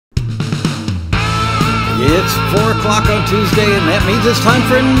It's 4 o'clock on Tuesday, and that means it's time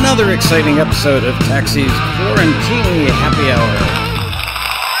for another exciting episode of Taxi's Quarantini Happy Hour.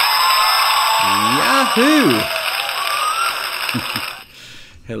 Yahoo!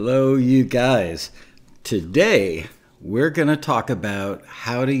 Hello, you guys. Today, we're going to talk about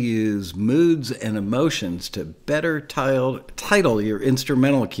how to use moods and emotions to better title your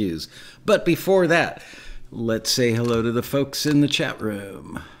instrumental cues. But before that, let's say hello to the folks in the chat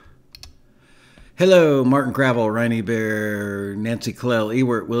room. Hello, Martin Gravel, Riney Bear, Nancy Clell,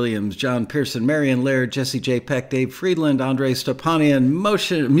 Ewart Williams, John Pearson, Marion Laird, Jesse J. Peck, Dave Friedland, Andre Stepanian,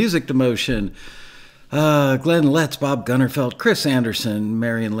 Music to Motion, Glenn Letts, Bob Gunnerfeld, Chris Anderson,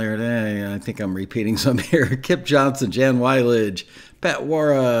 Marion Laird, I think I'm repeating some here, Kip Johnson, Jan Weiledge, Pat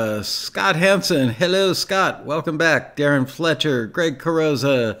Wara, Scott Hansen, hello Scott, welcome back, Darren Fletcher, Greg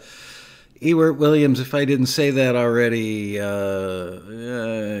Carosa, Ewart Williams, if I didn't say that already,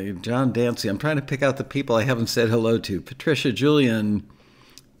 John Dancy. I'm trying to pick out the people I haven't said hello to. Patricia Julian,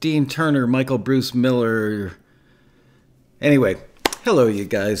 Dean Turner, Michael Bruce Miller. Anyway, hello you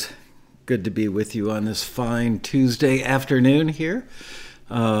guys. Good to be with you on this fine Tuesday afternoon here.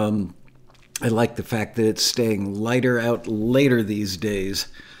 I like the fact that it's staying lighter out later these days.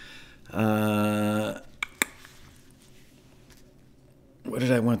 What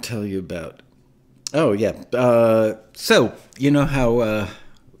did I want to tell you about? Oh, yeah. So, you know how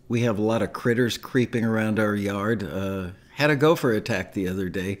we have a lot of critters creeping around our yard? Had a gopher attack the other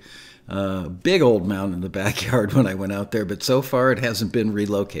day. Big old mound in the backyard when I went out there, but so far it hasn't been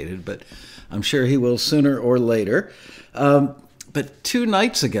relocated, but I'm sure he will sooner or later. But 2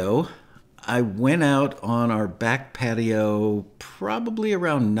 nights ago, I went out on our back patio probably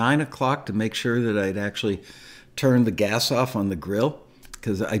around 9 o'clock to make sure that I'd actually turned the gas off on the grill.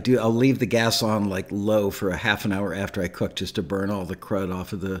 Because I'll leave the gas on like low for a half an hour after I cook just to burn all the crud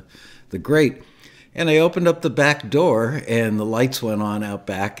off of the grate. And I opened up the back door and the lights went on out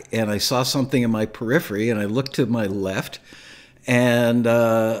back and I saw something in my periphery and I looked to my left and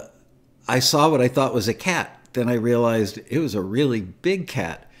I saw what I thought was a cat. Then I realized it was a really big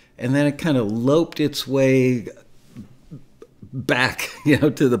cat. And then it kind of loped its way back,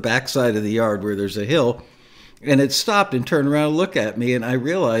 to the backside of the yard where there's a hill. And it stopped and turned around and looked at me, and I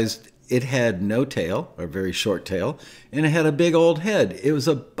realized it had no tail, or a very short tail, and it had a big old head. It was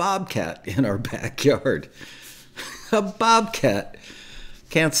a bobcat in our backyard. A bobcat.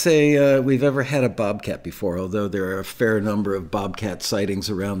 Can't say we've ever had a bobcat before, although there are a fair number of bobcat sightings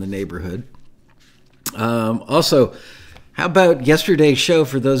around the neighborhood. Also, how about yesterday's show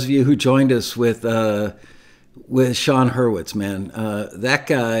for those of you who joined us with Sean Hurwitz, man? That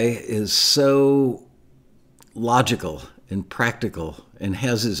guy is so logical and practical and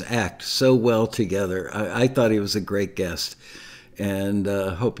has his act so well together. I thought he was a great guest, and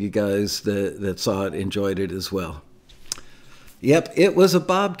hope you guys that saw it enjoyed it as well. Yep, it was a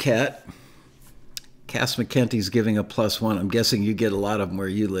bobcat. Cass McKenty's giving a +1. I'm guessing you get a lot of them where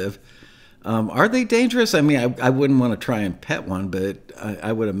you live. Are they dangerous? I mean, I wouldn't want to try and pet one, but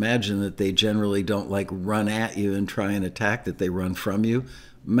I would imagine that they generally don't like run at you and try and attack, that they run from you.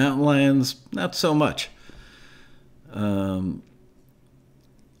 Mountain lions, not so much.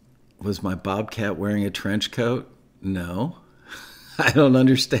 Was my bobcat wearing a trench coat? No. I don't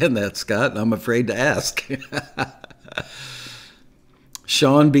understand that, Scott, and I'm afraid to ask.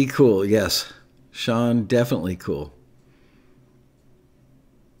 Sean, be cool. Yes. Sean, definitely cool.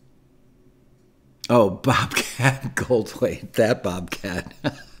 Oh, bobcat Goldthwait, that bobcat.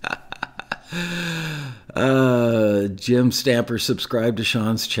 Jim Stamper subscribed to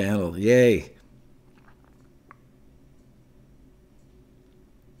Sean's channel. Yay.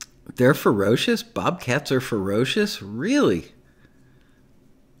 They're ferocious? Bobcats are ferocious? Really?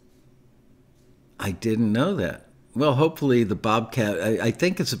 I didn't know that. Well, hopefully the bobcat, I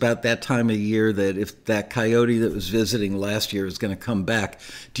think it's about that time of year that if that coyote that was visiting last year is going to come back.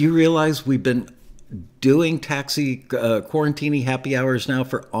 Do you realize we've been doing Taxi Quarantini Happy Hours now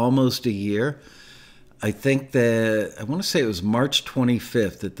for almost a year? I think that, I want to say it was March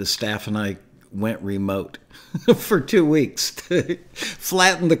 25th that the staff and I went remote for 2 weeks to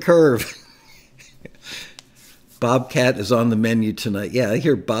flatten the curve. Bobcat is on the menu tonight. Yeah, I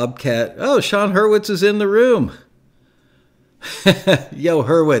hear Bobcat. Oh, Sean Hurwitz is in the room. Yo,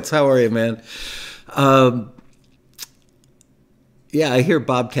 Hurwitz, how are you, man? Yeah, I hear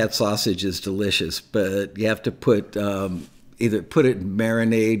Bobcat sausage is delicious, but you have to put either put it in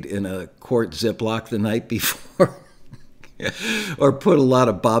marinade in a quart Ziploc the night before or put a lot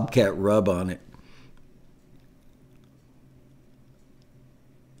of Bobcat rub on it.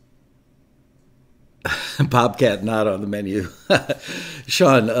 Bobcat not on the menu.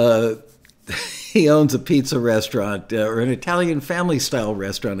 Sean, he owns a pizza restaurant, or an Italian family-style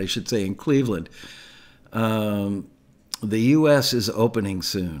restaurant, I should say, in Cleveland. The U.S. is opening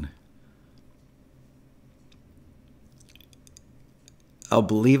soon. I'll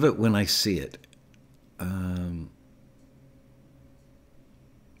believe it when I see it.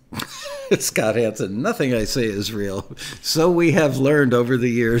 Scott Hansen, nothing I say is real. So we have learned over the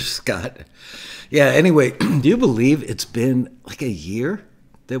years, Scott. Yeah, anyway, do you believe it's been like a year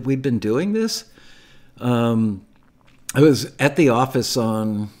that we've been doing this? I was at the office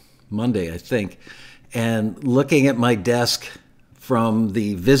on Monday, I think, and looking at my desk from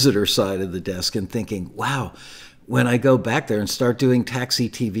the visitor side of the desk and thinking, wow, when I go back there and start doing taxi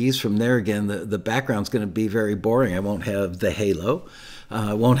TVs from there again, the background's going to be very boring. I won't have the halo.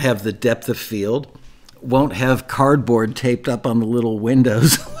 Won't have the depth of field. Won't have cardboard taped up on the little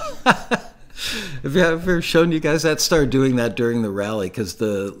windows. Have I ever shown you guys that? Started doing that during the rally because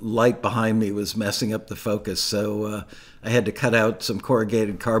the light behind me was messing up the focus. So I had to cut out some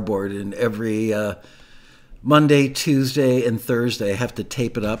corrugated cardboard, and every Monday, Tuesday, and Thursday I have to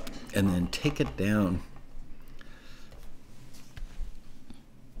tape it up and then take it down.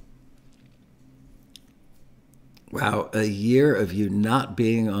 Wow, a year of you not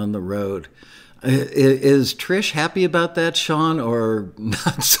being on the road. Is Trish happy about that, Sean, or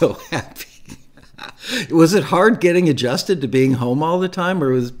not so happy? Was it hard getting adjusted to being home all the time,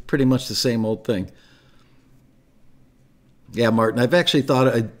 or was it pretty much the same old thing? Yeah, Martin, I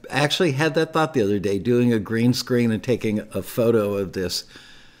actually had that thought the other day, doing a green screen and taking a photo of this.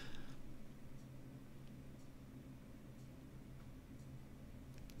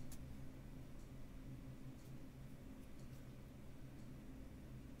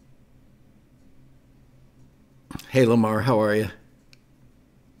 Hey, Lamar, how are you?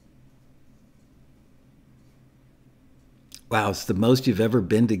 Wow, it's the most you've ever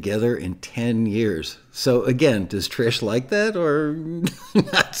been together in 10 years. So again, does Trish like that or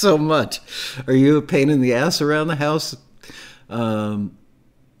not so much? Are you a pain in the ass around the house? And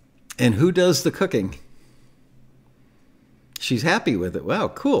who does the cooking? She's happy with it. Wow,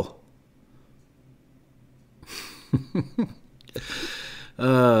 cool.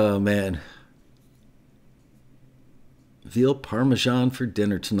 Oh, man. Veal Parmesan for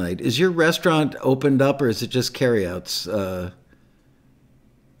dinner tonight. Is your restaurant opened up, or is it just carryouts? Or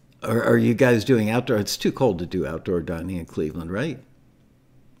are you guys doing outdoor? It's too cold to do outdoor dining in Cleveland, right?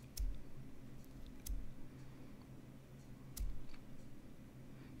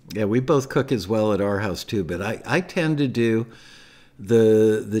 Yeah, we both cook as well at our house too, but I tend to do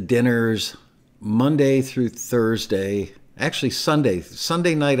the dinners Monday through Thursday. Actually, Sunday.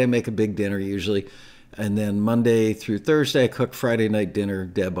 Sunday night I make a big dinner usually. And then Monday through Thursday, I cook Friday night dinner.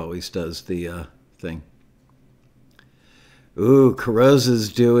 Deb always does the thing. Ooh,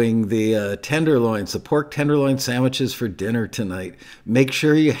 Carosa's doing the tenderloins, the pork tenderloin sandwiches for dinner tonight. Make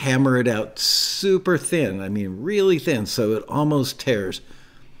sure you hammer it out super thin. I mean, really thin, so it almost tears.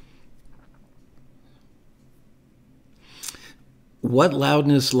 What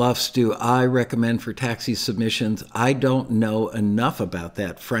loudness luffs do I recommend for taxi submissions? I don't know enough about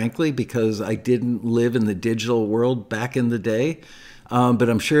that, frankly, because I didn't live in the digital world back in the day. But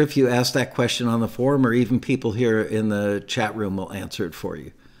I'm sure if you ask that question on the forum, or even people here in the chat room will answer it for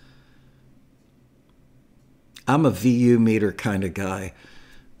you. I'm a VU meter kind of guy.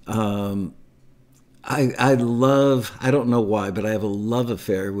 I love, I don't know why, but I have a love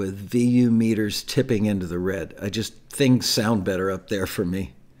affair with VU meters tipping into the red. Things sound better up there for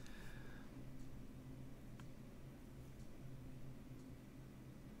me.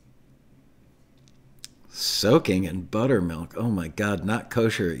 Soaking in buttermilk. Oh my God, not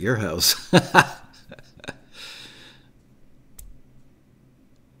kosher at your house.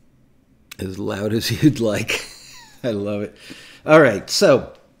 As loud as you'd like. I love it. All right,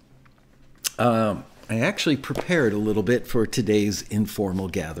 so I actually prepared a little bit for today's informal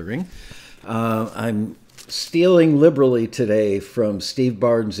gathering. I'm stealing liberally today from Steve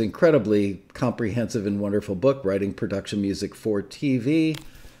Barden's incredibly comprehensive and wonderful book, Writing Production Music for TV,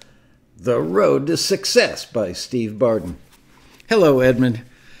 The Road to Success by Steve Barden. Hello, Edmund.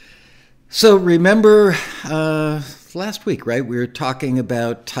 So remember last week, right, we were talking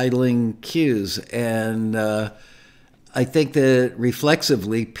about titling cues, and I think that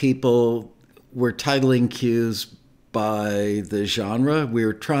reflexively people were titling cues by the genre. We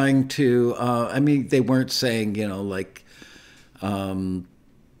were trying to, I mean, they weren't saying, you know, like, I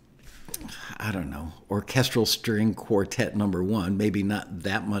don't know, orchestral string quartet number 1, maybe not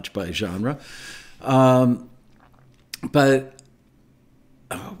that much by genre. But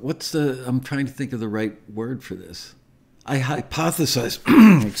I'm trying to think of the right word for this. I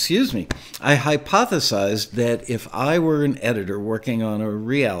hypothesized, excuse me, I hypothesized that if I were an editor working on a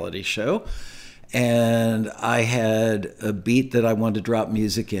reality show and I had a beat that I wanted to drop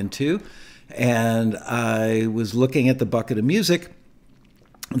music into, and I was looking at the bucket of music,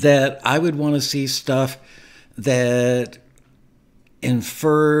 that I would want to see stuff that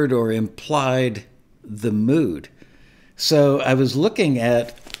inferred or implied the mood. So I was looking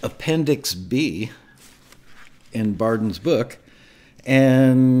at Appendix B in Barden's book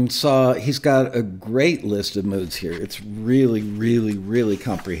and saw he's got a great list of moods here. It's really, really, really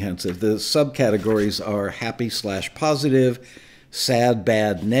comprehensive. The subcategories are happy/positive, sad,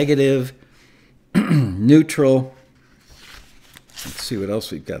 bad, negative, neutral. Let's see what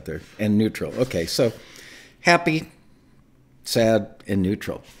else we've got there. And neutral. Okay, so happy, sad, and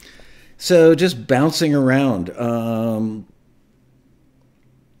neutral. So just bouncing around.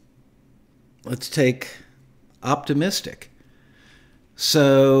 Let's take optimistic.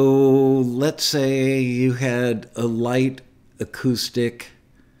 So let's say you had a light acoustic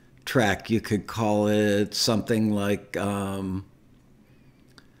track. You could call it something like, you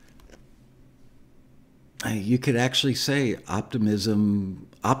could actually say optimism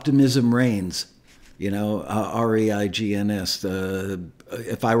reigns, R-E-I-G-N-S.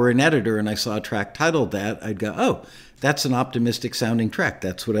 If I were an editor and I saw a track titled that, I'd go, oh, that's an optimistic sounding track.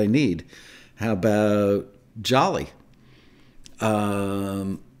 That's what I need. How about jolly?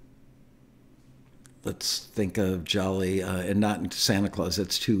 Let's think of jolly, and not Santa Claus.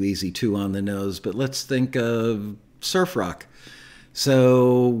 That's too easy, too on the nose. But let's think of surf rock.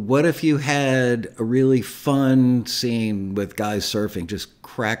 So what if you had a really fun scene with guys surfing, just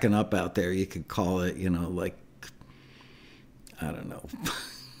cracking up out there? You could call it, like, I don't know.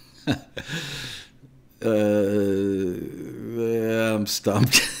 I'm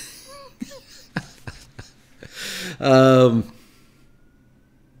stumped.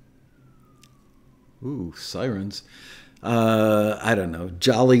 Sirens. I don't know,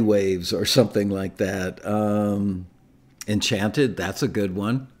 jolly waves or something like that. Enchanted, that's a good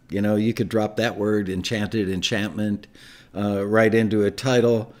one. You could drop that word, enchanted, enchantment, right into a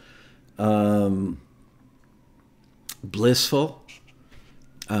title. Blissful,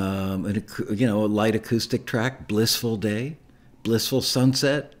 a light acoustic track, blissful day, blissful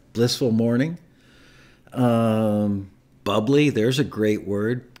sunset, blissful morning. Bubbly, there's a great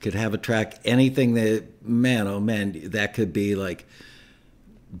word. Could have a track, anything that, man, oh man, that could be like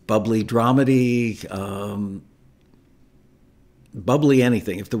bubbly dramedy, bubbly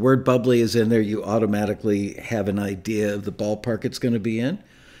anything. If the word bubbly is in there, you automatically have an idea of the ballpark it's going to be in.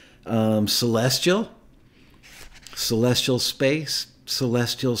 Celestial space,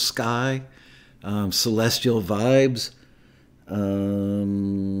 celestial sky, celestial vibes.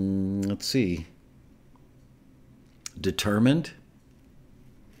 Let's see. Determined.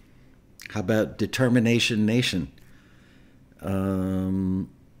 How about determination nation?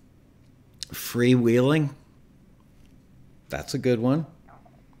 Freewheeling. That's a good one.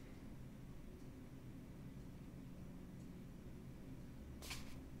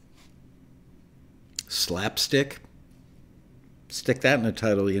 Slapstick. Stick that in the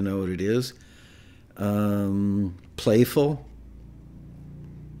title, you know what it is. Playful.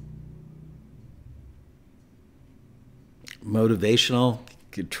 Motivational.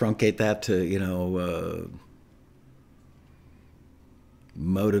 Could truncate that to,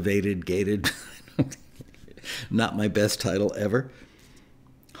 motivated, gated. Not my best title ever.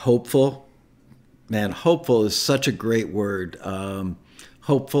 Hopeful. Man, hopeful is such a great word.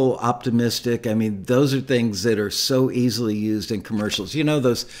 Hopeful, optimistic. I mean, those are things that are so easily used in commercials.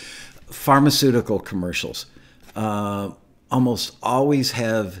 Those pharmaceutical commercials almost always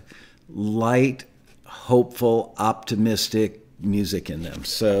have light, hopeful, optimistic music in them.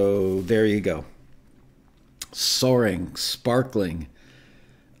 So there you go. Soaring, sparkling,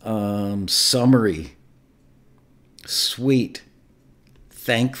 summery, sweet,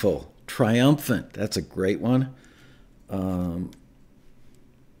 thankful, triumphant. That's a great one.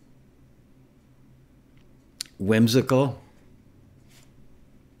 Whimsical.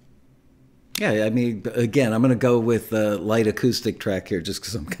 Yeah, I mean, again, I'm going to go with a light acoustic track here just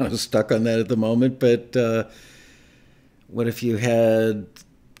because I'm kind of stuck on that at the moment. But what if you had,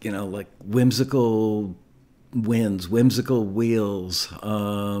 like whimsical winds, whimsical wheels,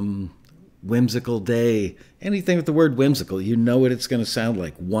 whimsical day, anything with the word whimsical, you know what it's going to sound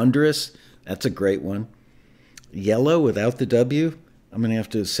like. Wondrous, that's a great one. Yellow without the W, I'm going to have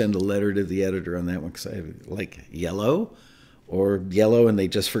to send a letter to the editor on that one because I like yellow, or yellow and they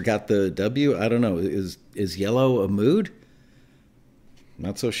just forgot the W. I don't know. Is yellow a mood?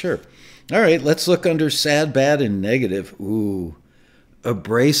 Not so sure. All right, let's look under sad, bad, and negative. Ooh,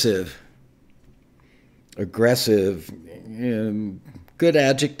 abrasive, aggressive, good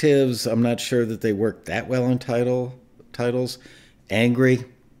adjectives. I'm not sure that they work that well in titles. Angry,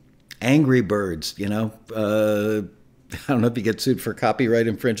 Angry Birds. I don't know if you get sued for copyright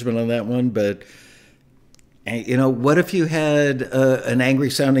infringement on that one, but what if you had an angry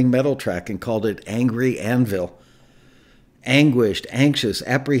sounding metal track and called it Angry Anvil? Anguished, anxious,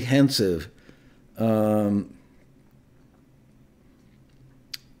 apprehensive,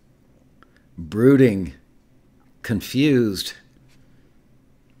 brooding, confused,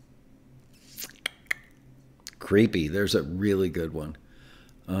 creepy. There's a really good one.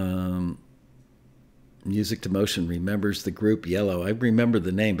 Music to Motion remembers the group Yellow. I remember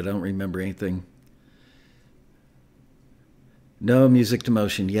the name, but I don't remember anything. No, Music to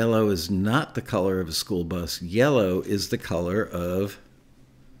Motion. Yellow is not the color of a school bus. Yellow is the color of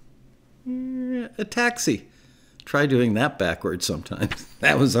a taxi. Try doing that backwards sometimes.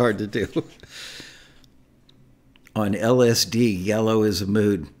 That was hard to do. On LSD, yellow is a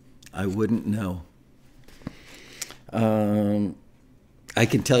mood. I wouldn't know. I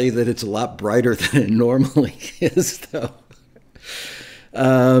can tell you that it's a lot brighter than it normally is, though.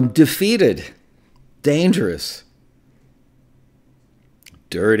 Defeated, dangerous,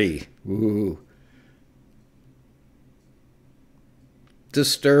 dirty, ooh,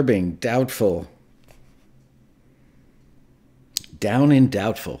 disturbing, doubtful, down and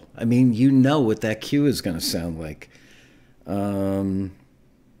doubtful. I mean, you know what that cue is going to sound like.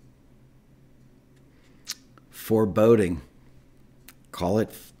 Foreboding. Call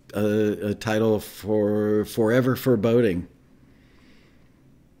it a title for Forever Foreboding.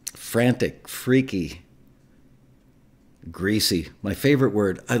 Frantic, freaky, greasy. My favorite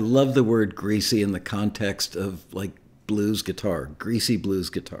word. I love the word greasy in the context of like blues guitar. Greasy blues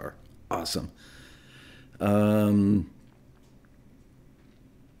guitar. Awesome.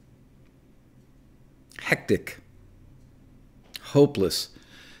 Hectic. Hopeless.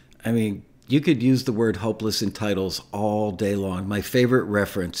 I mean, you could use the word hopeless in titles all day long. My favorite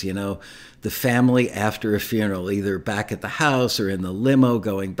reference, the family after a funeral, either back at the house or in the limo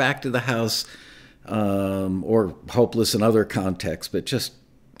going back to the house, or hopeless in other contexts, but just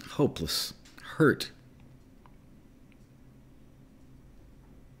hopeless, hurt.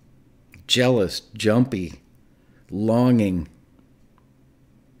 Jealous, jumpy, longing,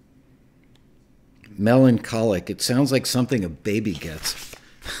 melancholic. It sounds like something a baby gets.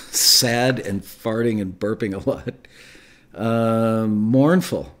 Sad and farting and burping a lot.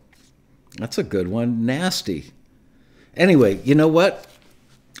 Mournful. That's a good one. Nasty. Anyway, you know what?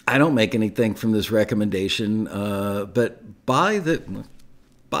 I don't make anything from this recommendation, but buy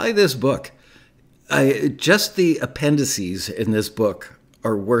this book. Just the appendices in this book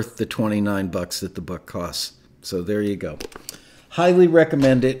are worth the $29 that the book costs. So there you go. Highly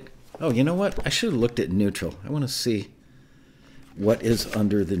recommend it. Oh, you know what? I should have looked at neutral. I want to see what is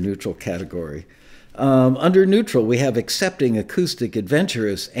under the neutral category. Under neutral, we have accepting, acoustic,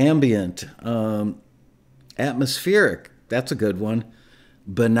 adventurous, ambient, atmospheric. That's a good one.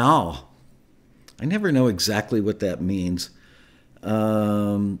 Banal. I never know exactly what that means.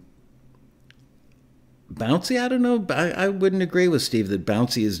 Bouncy, I don't know. I wouldn't agree with Steve that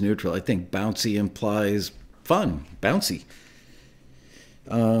bouncy is neutral. I think bouncy implies fun. Bouncy.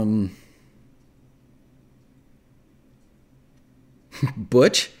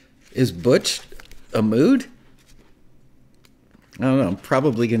 Butch? Is butch a mood? I don't know. I'm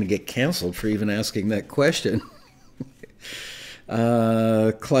probably going to get canceled for even asking that question.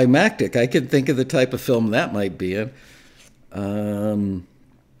 Climactic. I could think of the type of film that might be in.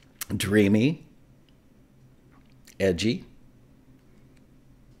 Dreamy. Edgy.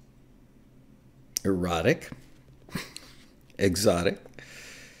 Erotic. Exotic.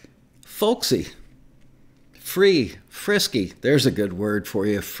 Folksy. Free, frisky. There's a good word for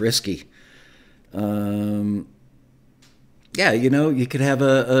you, frisky. Yeah, you could have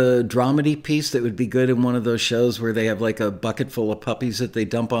a dramedy piece that would be good in one of those shows where they have like a bucket full of puppies that they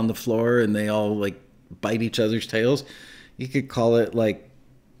dump on the floor and they all like bite each other's tails. You could call it like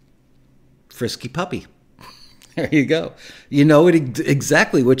Frisky Puppy. There you go. You know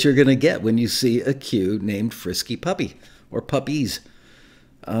exactly what you're going to get when you see a cue named Frisky Puppy or Puppies.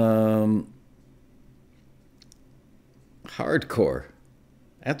 Hardcore.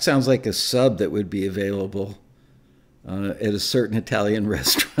 That sounds like a sub that would be available at a certain Italian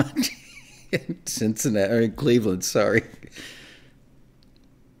restaurant in Cincinnati or in Cleveland. Sorry.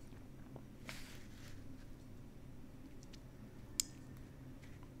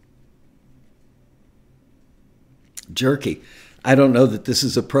 Jerky. I don't know that this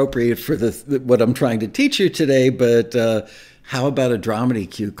is appropriate for what I'm trying to teach you today, but how about a dramedy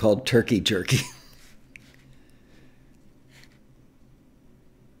cue called turkey jerky?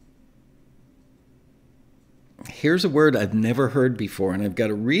 Here's a word I've never heard before, and I've got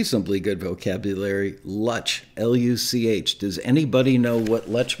a reasonably good vocabulary. Luch, L-U-C-H. Does anybody know what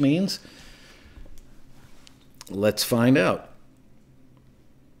luch means? Let's find out.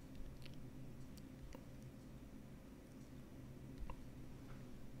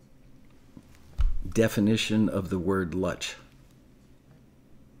 Definition of the word luch.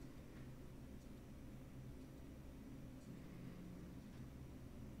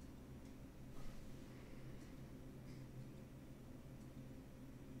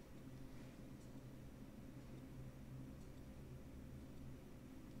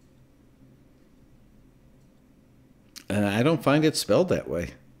 I don't find it spelled that way.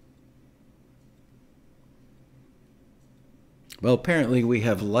 Well, apparently we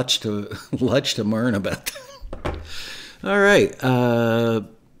have luch to learn about that. All right. A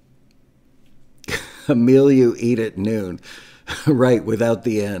meal you eat at noon. Right, without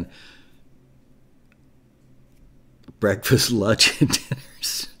the N. Breakfast, lunch, and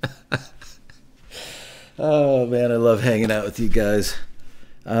dinners. Oh, man, I love hanging out with you guys.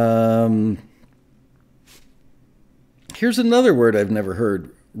 Here's another word I've never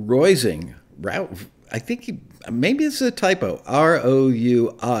heard. Roising. I think maybe it's a typo.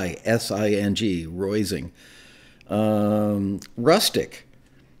 Rouising. Roising. Rustic.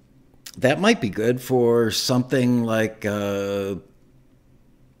 That might be good for something like a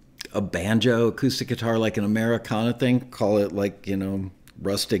banjo, acoustic guitar, like an Americana thing. Call it like,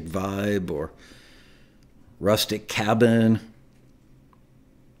 rustic vibe or rustic cabin.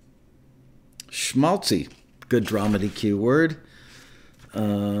 Schmaltzy. Good dramedy cue word.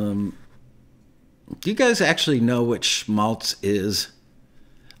 Do you guys actually know what schmaltz is?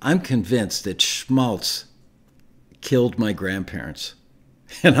 I'm convinced that schmaltz killed my grandparents.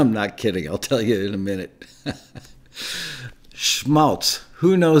 And I'm not kidding. I'll tell you in a minute. Schmaltz.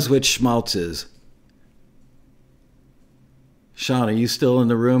 Who knows what schmaltz is? Sean, are you still in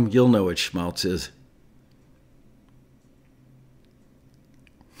the room? You'll know what schmaltz is.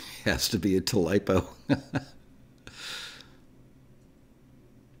 Has to be a typo.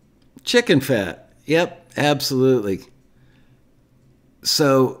 Chicken fat. Yep, absolutely.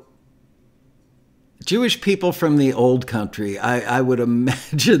 So, Jewish people from the old country, I would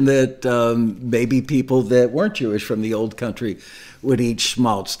imagine that maybe people that weren't Jewish from the old country would eat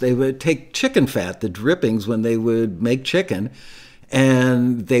schmaltz. They would take chicken fat, the drippings, when they would make chicken,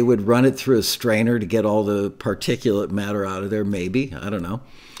 and they would run it through a strainer to get all the particulate matter out of there, maybe. I don't know.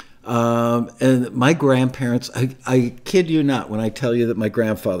 And my grandparents, I kid you not when I tell you that my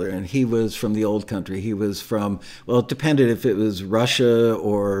grandfather, and he was from the old country, he was from, well, it depended if it was Russia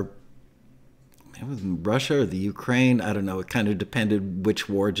or the Ukraine. I don't know. It kind of depended which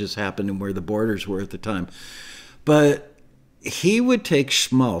war just happened and where the borders were at the time. But he would take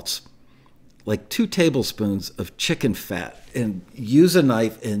schmaltz, like 2 tablespoons of chicken fat, and use a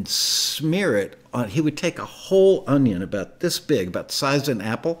knife and smear it on. He would take a whole onion about this big, about the size of an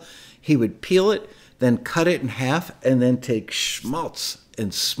apple. He would peel it, then cut it in half, and then take schmaltz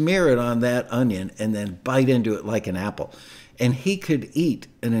and smear it on that onion and then bite into it like an apple. And he could eat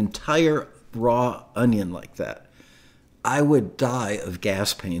an entire raw onion like that. I would die of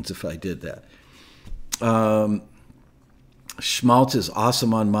gas pains if I did that. Schmaltz is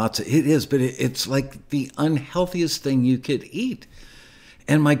awesome on matzah. It is, but it's like the unhealthiest thing you could eat.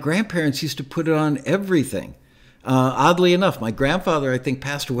 And my grandparents used to put it on everything. Oddly enough, my grandfather, I think,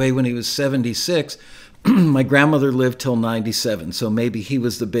 passed away when he was 76. My grandmother lived till 97, so maybe he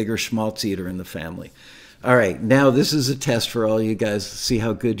was the bigger schmaltz eater in the family. All right, now this is a test for all you guys to see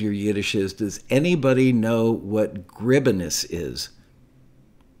how good your Yiddish is. Does anybody know what gribbiness is?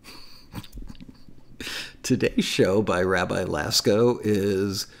 Today's show by Rabbi Lasko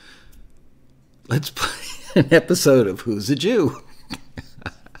is, let's play an episode of Who's a Jew?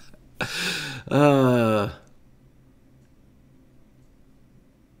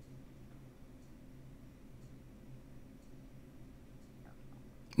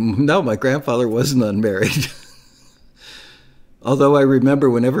 No, my grandfather wasn't unmarried. Although I remember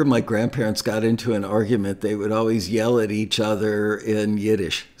whenever my grandparents got into an argument, they would always yell at each other in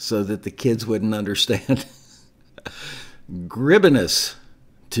Yiddish so that the kids wouldn't understand. Gribbiness.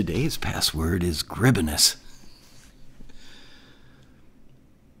 Today's password is gribbiness.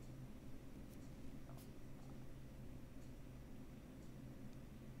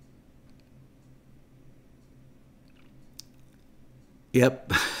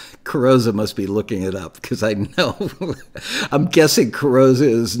 Yep. Carosa must be looking it up because I know. I'm guessing Carosa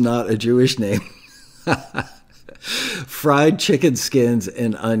is not a Jewish name. Fried chicken skins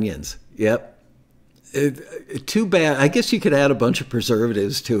and onions. Yep. Too bad. I guess you could add a bunch of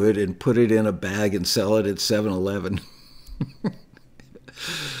preservatives to it and put it in a bag and sell it at 7-Eleven.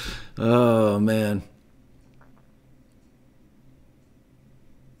 Oh, man.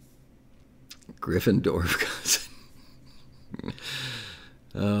 Gryffindor cousin.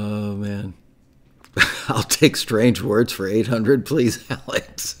 Oh, man. I'll take strange words for 800, please,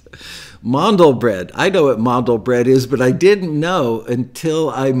 Alex. Mondel bread. I know what Mondel bread is, but I didn't know until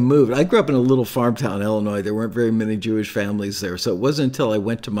I moved. I grew up in a little farm town in Illinois. There weren't very many Jewish families there. So it wasn't until I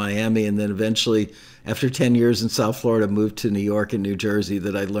went to Miami and then eventually, after 10 years in South Florida, moved to New York and New Jersey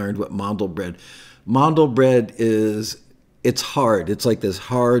that I learned what Mondel bread. Mondel bread is, it's hard. It's like this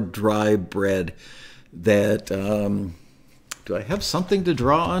hard, dry bread that, do I have something to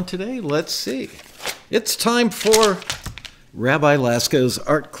draw on today? Let's see. It's time for Rabbi Laska's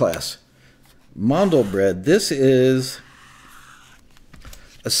art class. Mondel bread. This is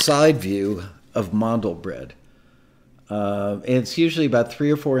a side view of Mondel bread. It's usually about 3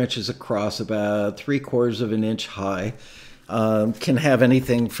 or 4 inches across, about 3/4 of an inch high. Can have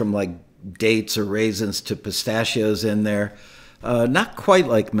anything from like dates or raisins to pistachios in there. Not quite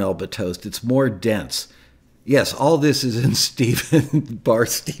like Melba toast. It's more dense. Yes, all this is in Steve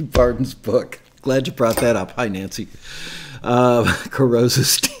Barden's book. Glad you brought that up. Hi, Nancy.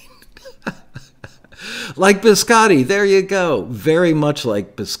 Carosa like biscotti. There you go. Very much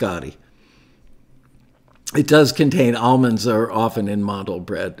like biscotti. It does contain almonds, are often in Mondel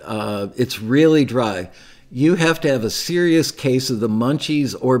bread. It's really dry. You have to have a serious case of the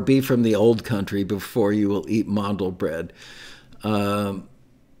munchies or be from the old country before you will eat Mondel bread. Oh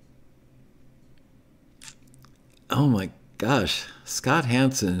my gosh, Scott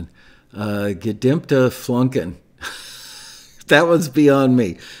Hansen, Gedimpte Flunken. That was beyond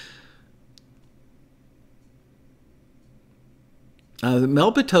me.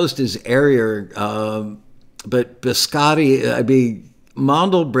 Melba toast is airier, but biscotti, I mean,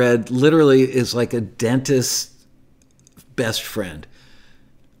 Mondel bread literally is like a dentist's best friend.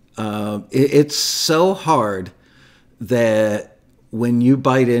 It's so hard that when you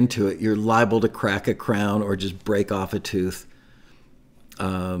bite into it, you're liable to crack a crown or just break off a tooth.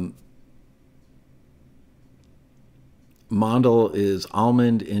 Mondel is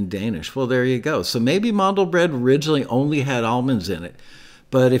almond in Danish. Well, there you go. So maybe Mondel bread originally only had almonds in it.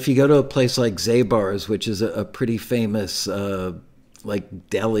 But if you go to a place like Zabar's, which is a pretty famous like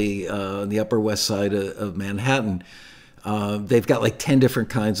deli on the Upper West Side of Manhattan, they've got like 10 different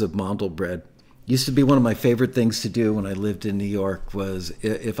kinds of Mondel bread. Used to be one of my favorite things to do when I lived in New York was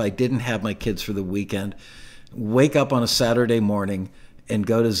if I didn't have my kids for the weekend, wake up on a Saturday morning and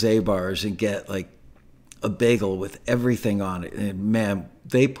go to Zabar's and get like a bagel with everything on it. And man,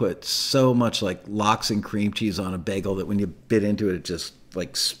 they put so much like lox and cream cheese on a bagel that when you bit into it, it just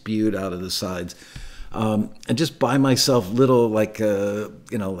like spewed out of the sides. And just buy myself little like,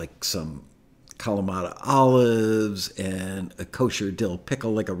 like some Kalamata olives and a kosher dill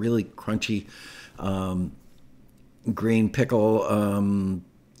pickle, like a really crunchy green pickle.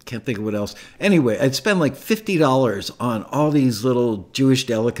 Can't think of what else. Anyway, I'd spend like $50 on all these little Jewish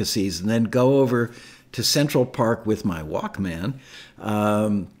delicacies and then go over to Central Park with my Walkman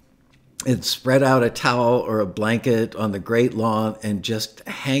and spread out a towel or a blanket on the great lawn and just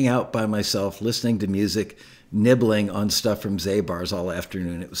hang out by myself listening to music, nibbling on stuff from Zabar's all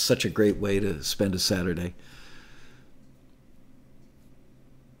afternoon. It was such a great way to spend a Saturday.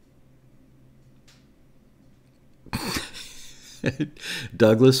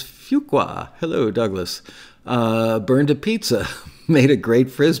 Douglas Fuqua. Hello, Douglas. Burned a pizza. Made a great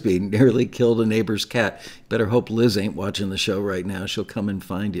Frisbee. Nearly killed a neighbor's cat. Better hope Liz ain't watching the show right now. She'll come and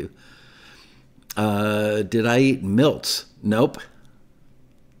find you. Did I eat milts? Nope.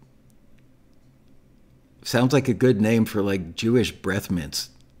 Sounds like a good name for like Jewish breath mints.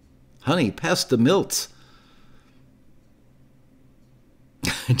 Honey, pass the milts.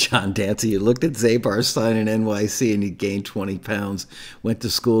 John Dancy, you looked at Zabar's sign in NYC and you gained 20 pounds. Went to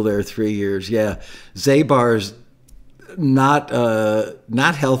school there 3 years. Yeah, Zabar's not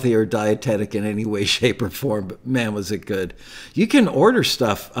healthy or dietetic in any way, shape, or form, but man, was it good. You can order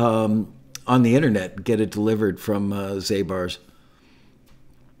stuff on the internet, get it delivered from Zabar's.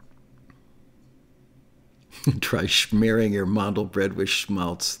 Try smearing your Mondel bread with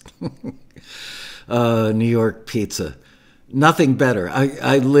schmaltz. New York pizza. Nothing better.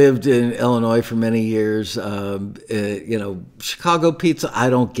 I lived in Illinois for many years. Chicago pizza, I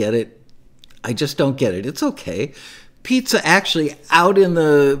don't get it. I just don't get it. It's okay. pizza actually out in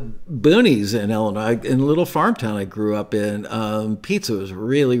the boonies in Illinois, in a little farm town I grew up in. Pizza was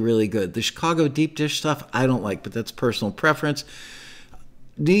really, really good. The Chicago deep dish stuff I don't like, but that's personal preference.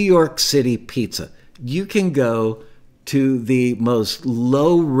 New York City pizza. You can go to the most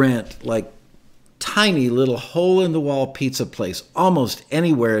low rent, like tiny little hole in the wall pizza place almost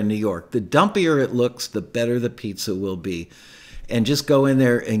anywhere in New York. The dumpier it looks, the better the pizza will be. And just go in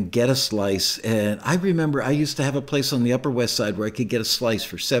there and get a slice. And I remember I used to have a place on the Upper West Side where I could get a slice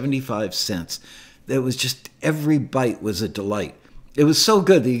for 75 cents. That was just, every bite was a delight. It was so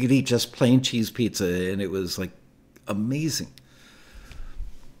good that you could eat just plain cheese pizza, and it was like amazing.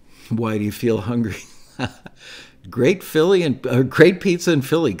 Why do you feel hungry? Great Philly and great pizza in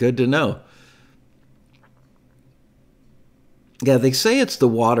Philly. Good to know. Yeah, they say it's the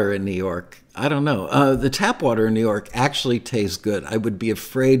water in New York. I don't know. The tap water in New York actually tastes good. I would be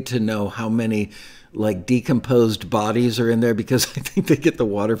afraid to know how many like decomposed bodies are in there because I think they get the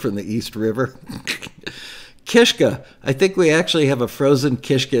water from the East River. Kishka. I think we actually have a frozen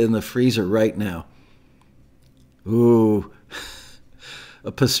kishka in the freezer right now. Ooh.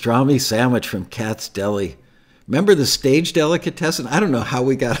 A pastrami sandwich from Kat's Deli. Remember the stage delicatessen? I don't know how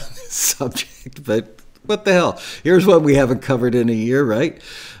we got on this subject, but what the hell? Here's what we haven't covered in a year, right?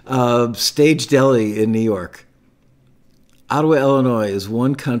 Stage Deli in New York. Ottawa, Illinois is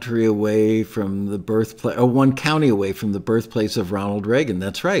one country away from the birthplace, or one county away from the birthplace of Ronald Reagan.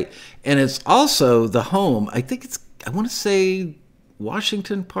 That's right. And it's also the home, I think it's, I want to say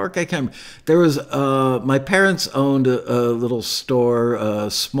Washington Park. I can't remember. There was, my parents owned a little store, a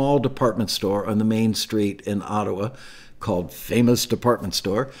small department store on the main street in Ottawa called Famous Department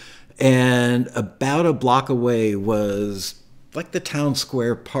Store. And about a block away was like the town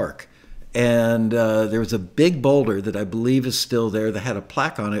square park. And there was a big boulder that I believe is still there that had a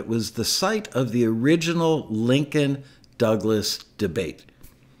plaque on it. It was the site of the original Lincoln-Douglas debate.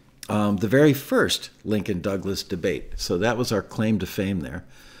 The very first Lincoln-Douglas debate. So that was our claim to fame there.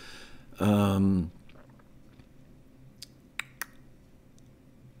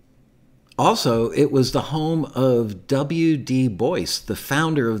 Also, it was the home of W.D. Boyce, the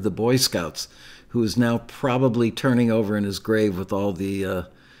founder of the Boy Scouts, who is now probably turning over in his grave with all the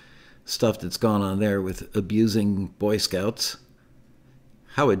stuff that's gone on there with abusing Boy Scouts.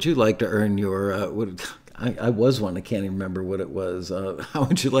 How would you like to earn your... I was one, I can't even remember what it was. How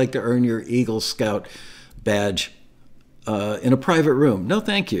would you like to earn your Eagle Scout badge in a private room? No,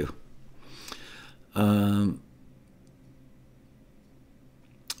 thank you.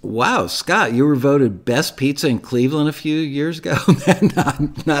 Wow, Scott, you were voted best pizza in Cleveland a few years ago.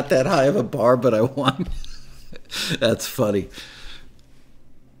 not that high of a bar, but I won. That's funny.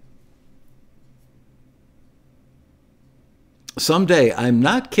 Someday, I'm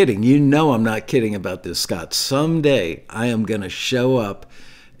not kidding. You know I'm not kidding about this, Scott. Someday I am going to show up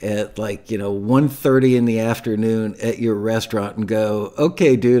at 1:30 in the afternoon at your restaurant and go,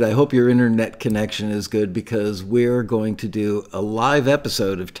 okay, dude, I hope your internet connection is good because we're going to do a live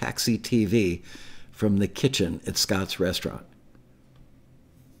episode of Taxi TV from the kitchen at Scott's restaurant.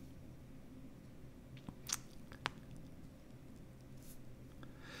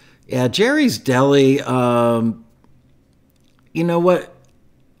 Yeah, Jerry's Deli, you know what?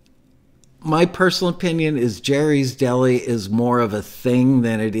 My personal opinion is Jerry's Deli is more of a thing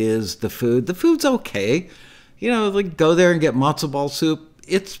than it is the food. The food's okay. Go there and get matzo ball soup.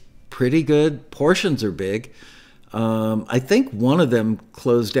 It's pretty good. Portions are big. I think one of them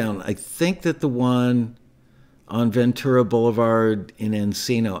closed down. I think that the one on Ventura Boulevard in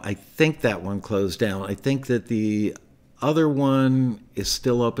Encino, I think that one closed down. I think that the other one is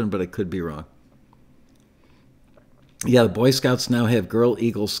still open, but I could be wrong. Yeah, the Boy Scouts now have Girl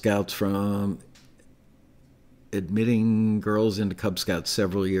Eagle Scouts from admitting girls into Cub Scouts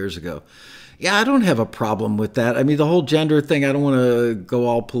several years ago. Yeah, I don't have a problem with that. I mean, the whole gender thing, I don't want to go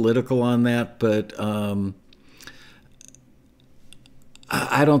all political on that, but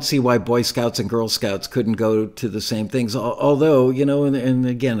I don't see why Boy Scouts and Girl Scouts couldn't go to the same things. Although, and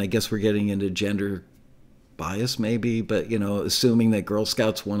again, I guess we're getting into gender bias maybe, but, assuming that Girl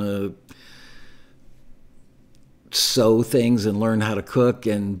Scouts want to sew things and learn how to cook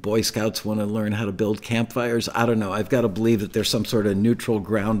and Boy Scouts want to learn how to build campfires. I don't know. I've got to believe that there's some sort of neutral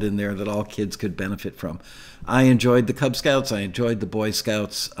ground in there that all kids could benefit from. I enjoyed the Cub Scouts. I enjoyed the Boy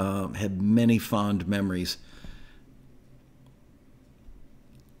Scouts. Had many fond memories.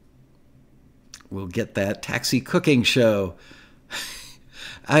 We'll get that taxi cooking show.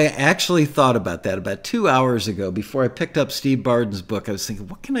 I actually thought about that about 2 hours ago before I picked up Steve Barden's book. I was thinking,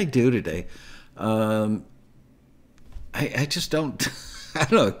 what can I do today? I just don't, I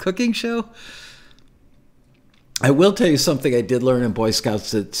don't know, a cooking show? I will tell you something I did learn in Boy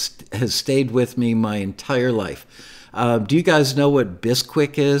Scouts that has stayed with me my entire life. Do you guys know what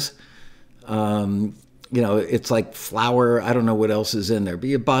Bisquick is? You know, it's like flour. I don't know what else is in there, but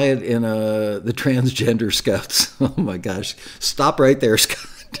you buy it in the transgender scouts. Oh my gosh. Stop right there, Scott.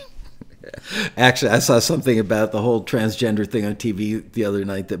 Actually, I saw something about the whole transgender thing on TV the other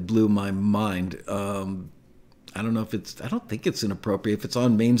night that blew my mind. I don't know if I don't think it's inappropriate. If it's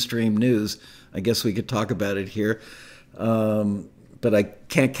on mainstream news, I guess we could talk about it here. But I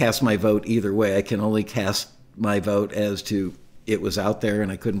can't cast my vote either way. I can only cast my vote as to it was out there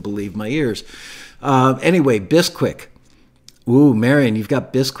and I couldn't believe my ears. Anyway, Bisquick. Ooh, Marion, you've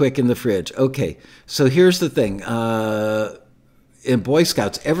got Bisquick in the fridge. Okay, so here's the thing. In Boy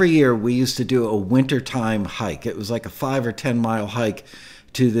Scouts, every year we used to do a wintertime hike. It was like a 5 or 10 mile hike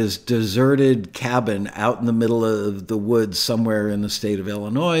to this deserted cabin out in the middle of the woods somewhere in the state of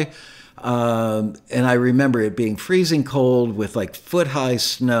Illinois. And I remember it being freezing cold with like foot-high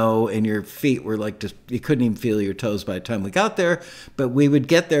snow, and your feet were like just, you couldn't even feel your toes by the time we got there. But we would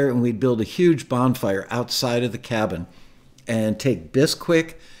get there and we'd build a huge bonfire outside of the cabin and take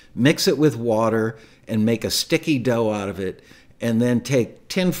Bisquick, mix it with water, and make a sticky dough out of it. And then take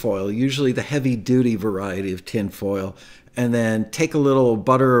tinfoil, usually the heavy-duty variety of tinfoil, and then take a little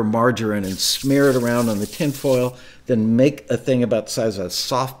butter or margarine and smear it around on the tinfoil, then make a thing about the size of a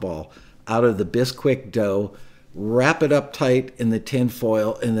softball out of the Bisquick dough, wrap it up tight in the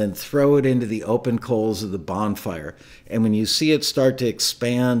tinfoil, and then throw it into the open coals of the bonfire. And when you see it start to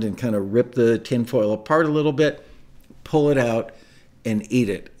expand and kind of rip the tinfoil apart a little bit, pull it out and eat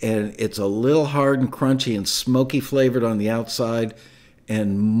it. And it's a little hard and crunchy and smoky flavored on the outside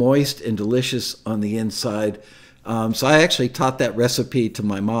and moist and delicious on the inside. So I actually taught that recipe to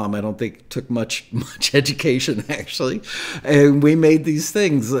my mom. I don't think it took much education, actually. And we made these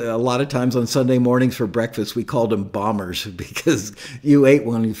things a lot of times on Sunday mornings for breakfast. We called them bombers because you ate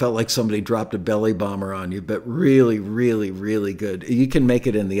one and you felt like somebody dropped a belly bomber on you, but really, really, really good. You can make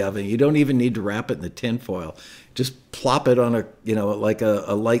it in the oven. You don't even need to wrap it in the tin foil. Just plop it on like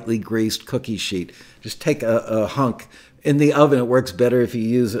a lightly greased cookie sheet. Just take a hunk. In the oven, it works better if you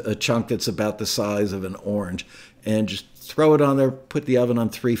use a chunk that's about the size of an orange. And just throw it on there, put the oven on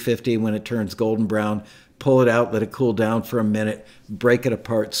 350. When it turns golden brown, pull it out, let it cool down for a minute, break it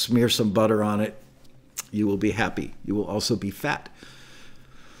apart, smear some butter on it. You will be happy. You will also be fat.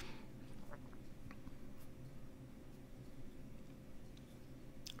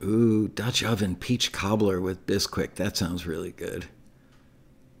 Ooh, Dutch oven peach cobbler with Bisquick. That sounds really good.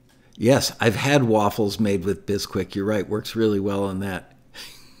 Yes, I've had waffles made with Bisquick. You're right, works really well on that.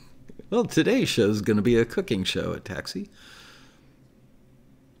 Well, today's show is going to be a cooking show at Taxi.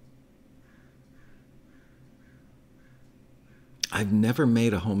 I've never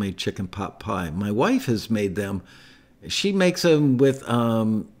made a homemade chicken pot pie. My wife has made them. She makes them with,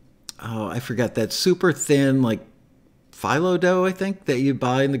 I forgot, that super thin, like, phyllo dough, I think, that you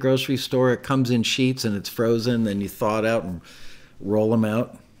buy in the grocery store. It comes in sheets and it's frozen. Then you thaw it out and roll them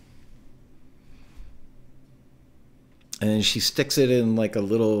out. And she sticks it in like a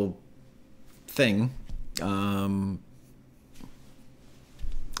little thing.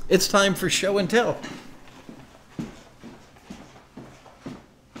 It's time for show and tell.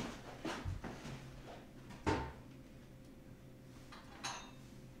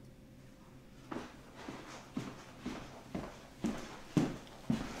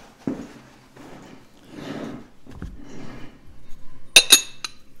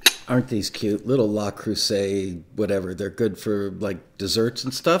 Aren't these cute? Little La Crusade, whatever. They're good for like desserts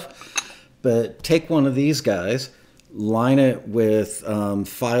and stuff. But take one of these guys, line it with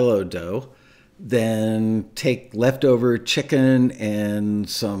phyllo dough, then take leftover chicken and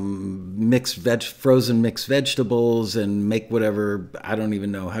some frozen mixed vegetables and make whatever, I don't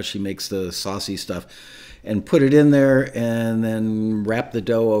even know how she makes the saucy stuff, and put it in there and then wrap the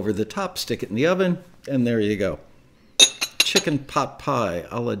dough over the top, stick it in the oven, and there you go. Chicken pot pie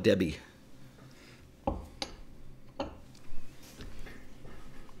a la Debbie.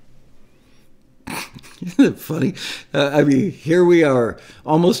 Isn't it funny? I mean, here we are,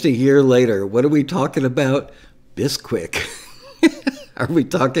 almost a year later. What are we talking about? Bisquick. Are we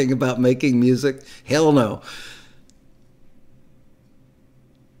talking about making music? Hell no.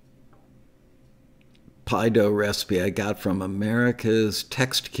 Pie dough recipe I got from America's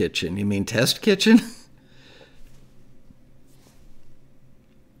Text Kitchen. You mean Test Kitchen?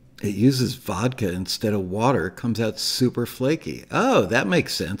 It uses vodka instead of water. It comes out super flaky. Oh, that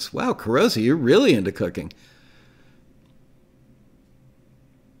makes sense. Wow, Carosi, you're really into cooking.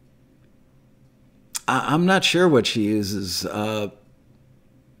 I'm not sure what she uses.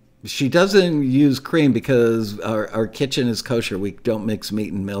 She doesn't use cream because our kitchen is kosher. We don't mix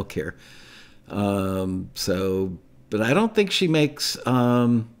meat and milk here. But I don't think she makes.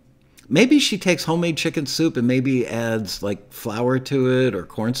 Maybe she takes homemade chicken soup and maybe adds like flour to it or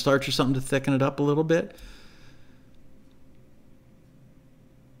cornstarch or something to thicken it up a little bit.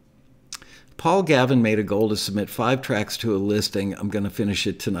 Paul Gavin made a goal to submit 5 tracks to a listing. I'm going to finish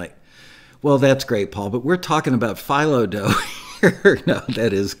it tonight. Well, that's great, Paul, but we're talking about phyllo dough here. No,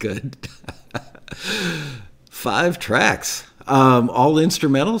 that is good. 5 tracks. All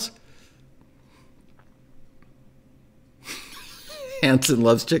instrumentals? Hanson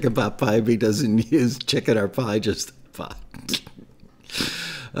loves chicken pot pie, but he doesn't use chicken or pie, just pie.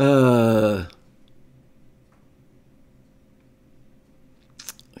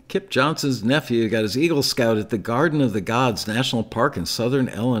 Kip Johnson's nephew got his Eagle Scout at the Garden of the Gods National Park in southern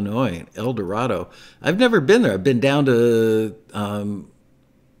Illinois, in El Dorado. I've never been there. I've been down to,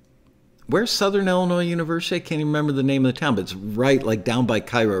 where's Southern Illinois University? I can't even remember the name of the town, but it's right like down by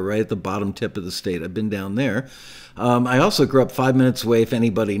Cairo, right at the bottom tip of the state. I've been down there. I also grew up 5 minutes away, if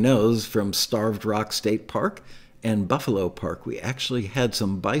anybody knows, from Starved Rock State Park and Buffalo Park. We actually had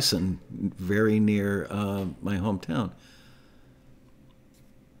some bison very near my hometown.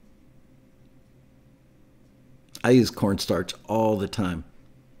 I use cornstarch all the time.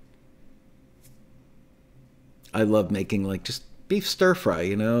 I love making like just beef stir fry,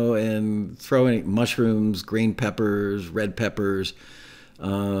 you know, and throwing mushrooms, green peppers, red peppers,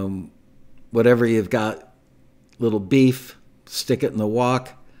 whatever you've got. Little beef, stick it in the wok,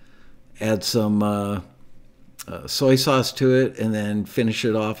 add some soy sauce to it, and then finish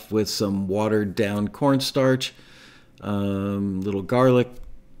it off with some watered down cornstarch, little garlic.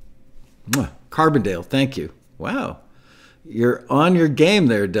 Carbondale, thank you. Wow, you're on your game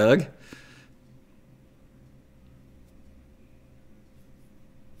there, Doug.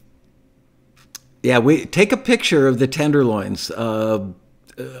 Yeah, we take a picture of the tenderloins.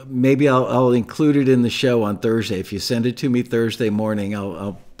 Maybe I'll include it in the show on Thursday. If you send it to me Thursday morning,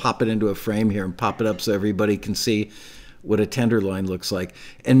 I'll pop it into a frame here and pop it up so everybody can see what a tenderloin looks like.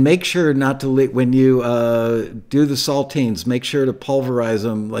 And make sure not to, when you do the saltines, make sure to pulverize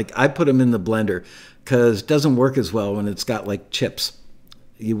them. Like I put them in the blender because it doesn't work as well when it's got like chips.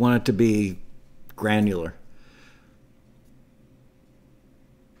 You want it to be granular.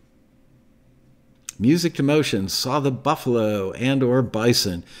 Music to Motion, saw the buffalo and or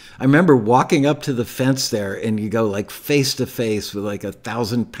bison. I remember walking up to the fence there and you go like face to face with like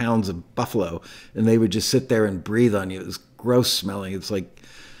 1,000 pounds of buffalo and they would just sit there and breathe on you. It was gross smelling. It's like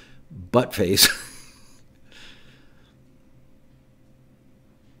butt face.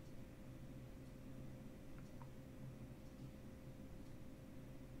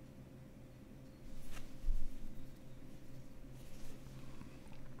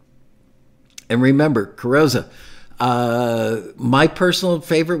 And remember, Carosa, my personal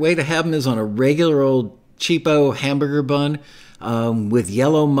favorite way to have them is on a regular old cheapo hamburger bun with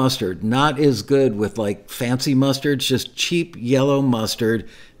yellow mustard. Not as good with like fancy mustards, just cheap yellow mustard.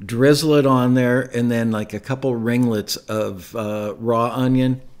 Drizzle it on there, and then like a couple ringlets of raw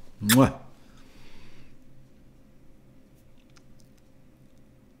onion. Mwah.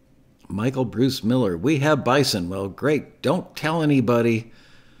 Michael Bruce Miller, we have bison. Well, great. Don't tell anybody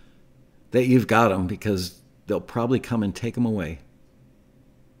that you've got them because they'll probably come and take them away.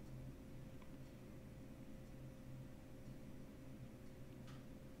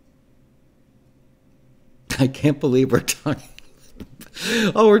 I can't believe we're talking.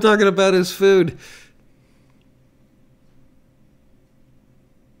 All we're talking about is food.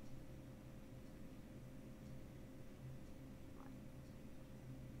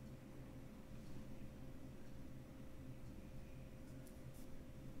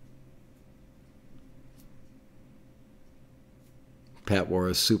 Pat War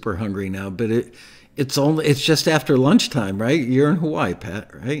is super hungry now, but it's just after lunchtime, right? You're in Hawaii,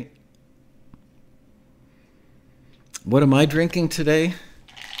 Pat, right? What am I drinking today?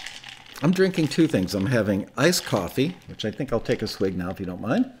 I'm drinking 2 things. I'm having iced coffee, which I think I'll take a swig now if you don't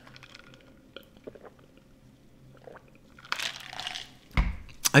mind.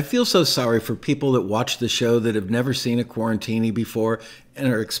 I feel so sorry for people that watch the show that have never seen a Quarantini before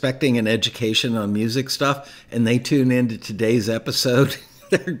and are expecting an education on music stuff, and they tune into today's episode.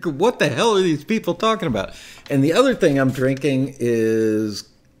 What the hell are these people talking about? And the other thing I'm drinking is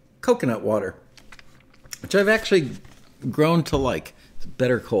coconut water, which I've actually grown to like. It's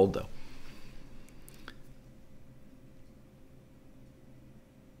better cold, though.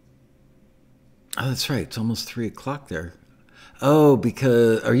 Oh, that's right. It's almost 3 o'clock there. Oh,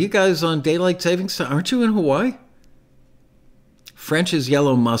 because are you guys on daylight savings time? Aren't you in Hawaii? French's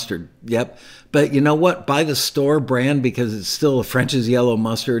yellow mustard. Yep. But you know what? Buy the store brand because it's still a French's yellow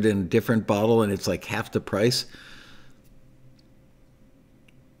mustard in a different bottle and it's like half the price.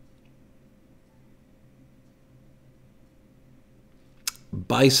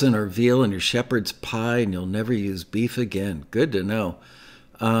 Bison or veal in your shepherd's pie and you'll never use beef again. Good to know.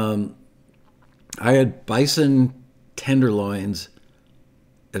 I had bison tenderloins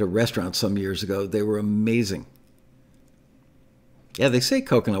at a restaurant some years ago. They were amazing. Yeah, they say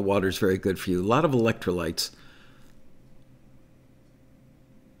coconut water is very good for you. A lot of electrolytes.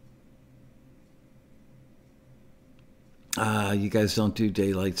 Ah, you guys don't do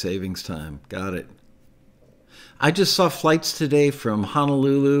daylight savings time. Got it. I just saw flights today from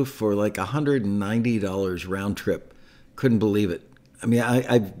Honolulu for like $190 round trip. Couldn't believe it. I mean,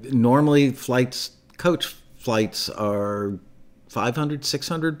 I normally coach flights are 500,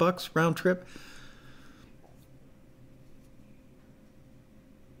 600 bucks round trip.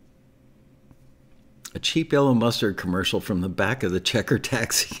 A cheap yellow mustard commercial from the back of the Checker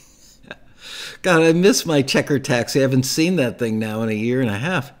taxi. God, I miss my Checker taxi. I haven't seen that thing now in a year and a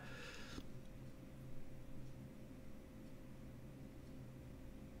half.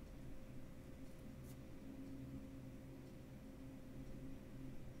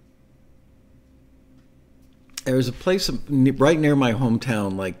 There's a place right near my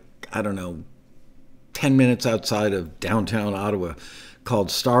hometown, like, I don't know, 10 minutes outside of downtown Ottawa,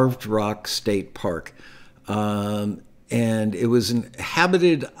 called Starved Rock State Park. And it was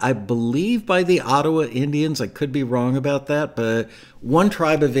inhabited, I believe, by the Ottawa Indians. I could be wrong about that, but one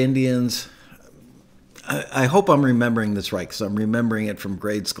tribe of Indians, I hope I'm remembering this right because I'm remembering it from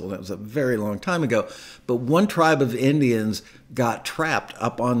grade school. That was a very long time ago. But one tribe of Indians got trapped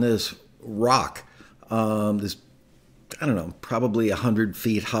up on this rock, this, I don't know, probably 100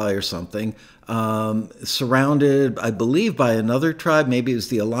 feet high or something, surrounded, I believe, by another tribe. Maybe it was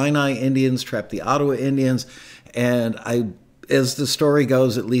the Illini Indians trapped the Ottawa Indians. And as the story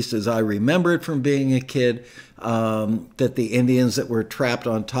goes, at least as I remember it from being a kid, that the Indians that were trapped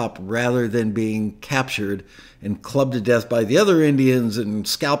on top, rather than being captured and clubbed to death by the other Indians and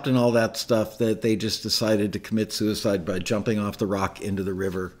scalped and all that stuff, that they just decided to commit suicide by jumping off the rock into the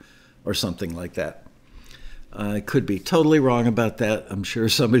river or something like that. I could be totally wrong about that. I'm sure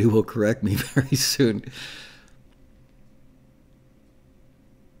somebody will correct me very soon.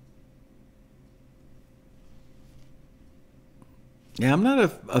 Yeah, I'm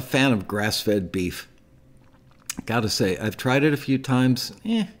not a fan of grass-fed beef. Gotta say, I've tried it a few times.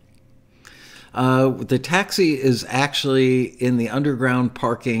 The taxi is actually in the underground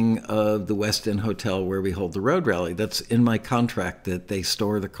parking of the West End Hotel where we hold the road rally. That's in my contract that they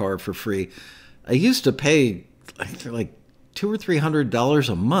store the car for free. I used to pay like $200 or $300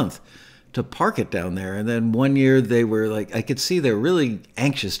 a month to park it down there. And then one year they were like, I could see they were really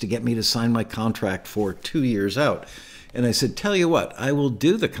anxious to get me to sign my contract for 2 years out. And I said, tell you what, I will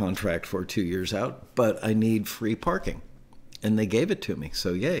do the contract for 2 years out, but I need free parking. And they gave it to me,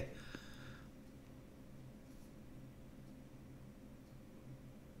 so yay.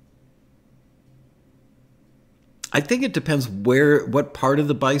 I think it depends what part of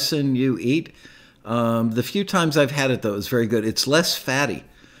the bison you eat. The few times I've had it, though, it's very good. It's less fatty.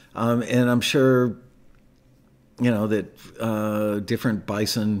 And I'm sure, that different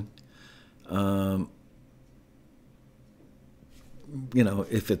bison,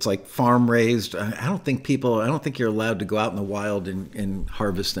 if it's like farm raised, I don't think you're allowed to go out in the wild and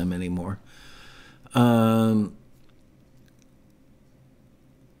harvest them anymore.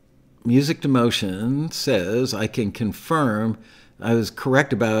 Music to Motion says, I can confirm I was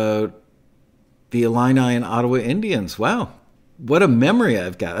correct about the Illini and Ottawa Indians. Wow, what a memory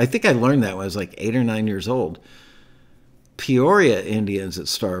I've got. I think I learned that when I was like 8 or 9 years old. Peoria Indians at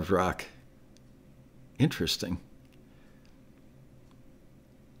Starved Rock. Interesting.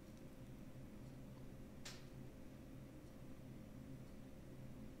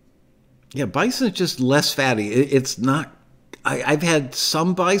 Yeah, bison is just less fatty. It's not. I've had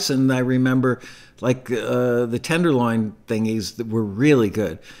some bison I remember, like the tenderloin thingies that were really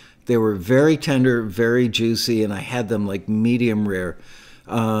good. They were very tender, very juicy, and I had them like medium rare.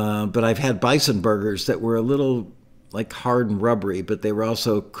 But I've had bison burgers that were a little like hard and rubbery, but they were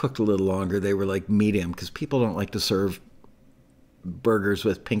also cooked a little longer. They were like medium because people don't like to serve burgers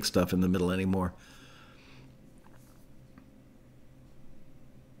with pink stuff in the middle anymore.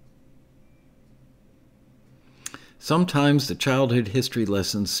 Sometimes the childhood history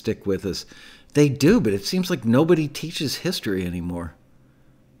lessons stick with us. They do, but it seems like nobody teaches history anymore.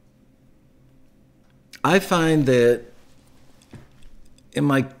 I find that in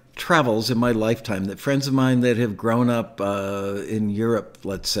my travels in my lifetime, that friends of mine that have grown up in Europe,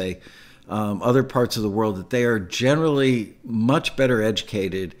 let's say, other parts of the world, that they are generally much better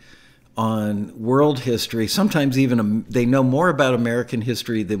educated on world history. Sometimes even they know more about American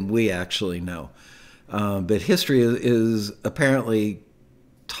history than we actually know. But history is apparently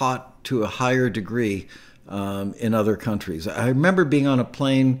taught to a higher degree in other countries. I remember being on a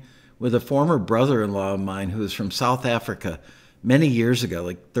plane with a former brother-in-law of mine who was from South Africa many years ago,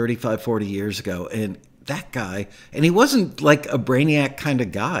 like 35, 40 years ago. And that guy, and he wasn't like a brainiac kind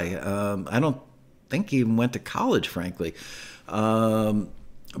of guy. I don't think he even went to college, frankly.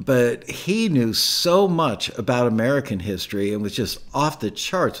 But he knew so much about American history and was just off the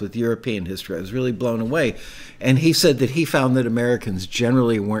charts with European history. I was really blown away. And he said that he found that Americans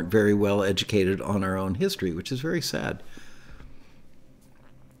generally weren't very well educated on our own history, which is very sad.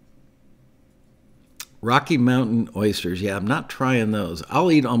 Rocky Mountain oysters. Yeah, I'm not trying those.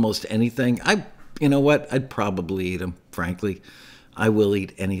 I'll eat almost anything. You know what? I'd probably eat them, frankly. I will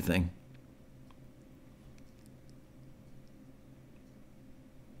eat anything.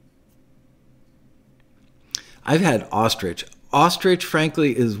 I've had ostrich. Ostrich,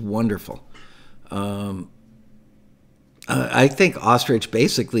 frankly, is wonderful. I think ostrich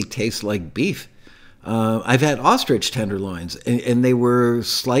basically tastes like beef. I've had ostrich tenderloins, and they were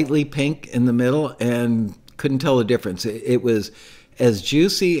slightly pink in the middle and couldn't tell the difference. It was as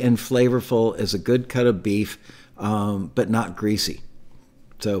juicy and flavorful as a good cut of beef, but not greasy.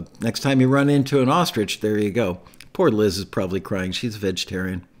 So next time you run into an ostrich, there you go. Poor Liz is probably crying. She's a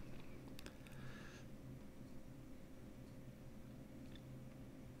vegetarian.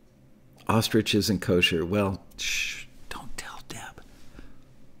 Ostrich isn't kosher. Well, shh, don't tell Deb.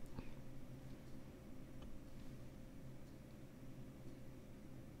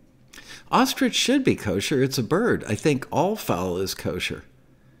 Ostrich should be kosher. It's a bird. I think all fowl is kosher.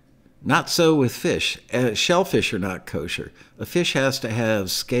 Not so with fish. Shellfish are not kosher. A fish has to have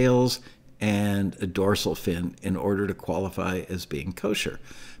scales and a dorsal fin in order to qualify as being kosher.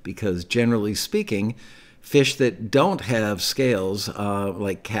 Because generally speaking, fish that don't have scales,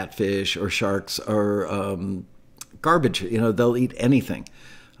 like catfish or sharks, are garbage. You know, they'll eat anything.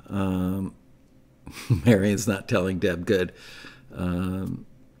 Marion's not telling Deb good.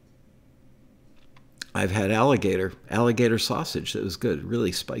 I've had alligator sausage that was good,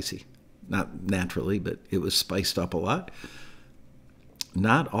 really spicy. Not naturally, but it was spiced up a lot.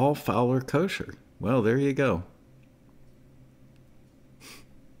 Not all fowl are kosher. Well, there you go.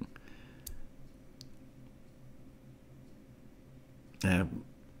 I'm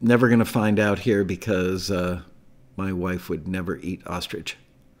never going to find out here because my wife would never eat ostrich.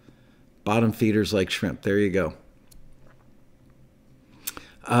 Bottom feeders like shrimp. There you go.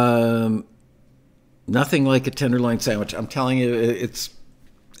 Nothing like a tenderloin sandwich. I'm telling you, it's...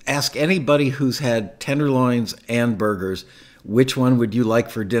 Ask anybody who's had tenderloins and burgers, which one would you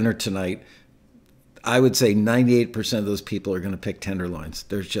like for dinner tonight? I would say 98% of those people are going to pick tenderloins.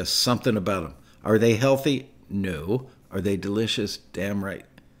 There's just something about them. Are they healthy? No. Are they delicious? Damn right.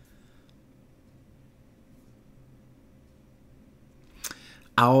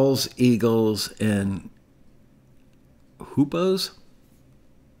 Owls, eagles, and hoopos?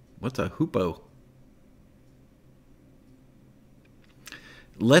 What's a hoopoe?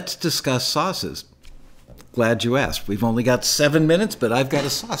 Let's discuss sauces. Glad you asked. We've only got 7 minutes, but I've got a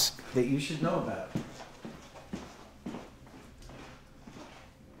sauce that you should know about.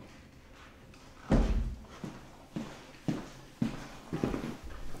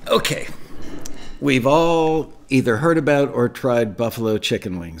 Okay. We've all either heard about or tried buffalo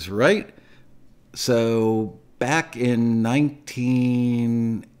chicken wings, right? So back in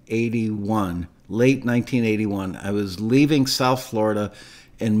 1981, late 1981, I was leaving South Florida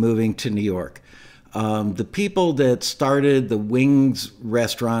and moving to New York. The people that started the Wings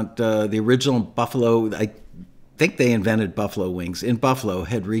restaurant, the original Buffalo, I think they invented buffalo wings in Buffalo,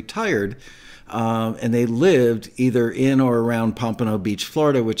 had retired, and they lived either in or around Pompano Beach,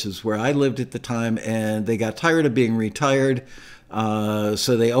 Florida, which is where I lived at the time, and they got tired of being retired, so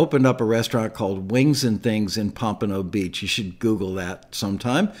they opened up a restaurant called Wings and Things in Pompano Beach. You should Google that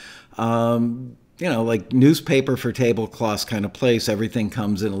sometime. You know, like newspaper for tablecloths kind of place. Everything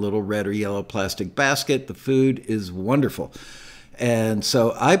comes in a little red or yellow plastic basket. The food is wonderful. And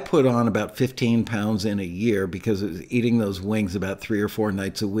so I put on about 15 pounds in a year because I was eating those wings about 3 or 4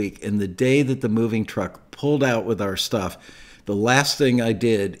 nights a week. And the day that the moving truck pulled out with our stuff, the last thing I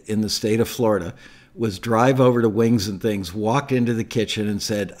did in the state of Florida was drive over to Wings and Things, walked into the kitchen and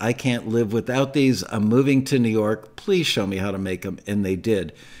said, I can't live without these. I'm moving to New York. Please show me how to make them. And they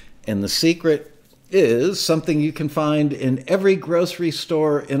did. And the secret is something you can find in every grocery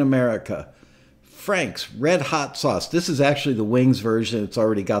store in America. Frank's Red Hot Sauce. This is actually the wings version. It's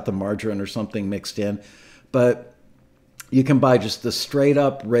already got the margarine or something mixed in. But you can buy just the straight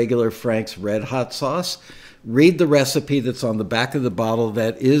up regular Frank's Red Hot Sauce. Read the recipe that's on the back of the bottle.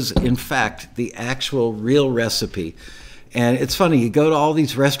 That is, in fact, the actual real recipe. And it's funny, you go to all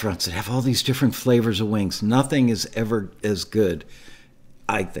these restaurants that have all these different flavors of wings. Nothing is ever as good,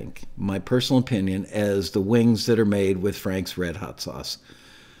 I think, my personal opinion, as the wings that are made with Frank's Red Hot Sauce.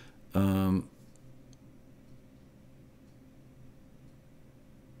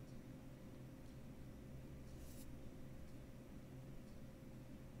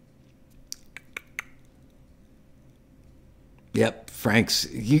 Yep, Frank's,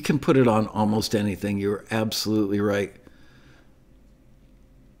 you can put it on almost anything. You're absolutely right.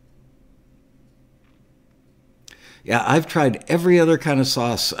 Yeah, I've tried every other kind of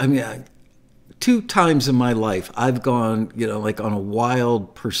sauce. I mean, 2 times in my life, I've gone, like on a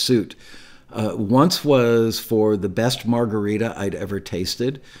wild pursuit. Once was for the best margarita I'd ever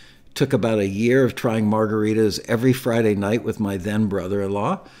tasted. Took about a year of trying margaritas every Friday night with my then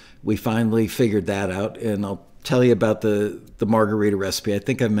brother-in-law. We finally figured that out, and I'll tell you about the margarita recipe. I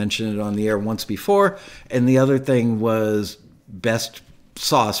think I mentioned it on the air once before. And the other thing was best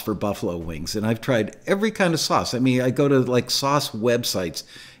sauce for buffalo wings. And I've tried every kind of sauce. I mean, I go to like sauce websites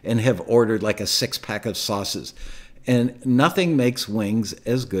and have ordered like a 6-pack of sauces. And nothing makes wings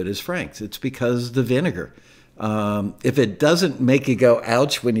as good as Frank's. It's because the vinegar. If it doesn't make you go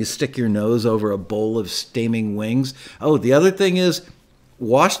ouch when you stick your nose over a bowl of steaming wings. Oh, the other thing is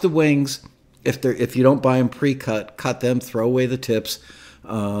wash the wings. If you don't buy them pre-cut, cut them, throw away the tips,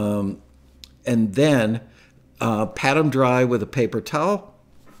 and then pat them dry with a paper towel,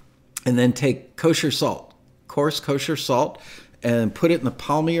 and then take kosher salt, coarse kosher salt, and put it in the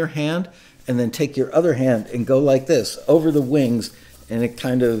palm of your hand, and then take your other hand and go like this over the wings, and it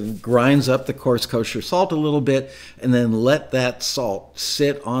kind of grinds up the coarse kosher salt a little bit, and then let that salt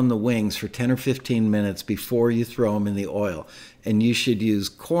sit on the wings for 10 or 15 minutes before you throw them in the oil. And you should use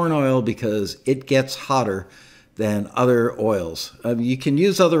corn oil because it gets hotter than other oils. You can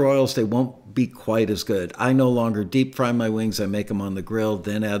use other oils, they won't be quite as good. I no longer deep fry my wings, I make them on the grill,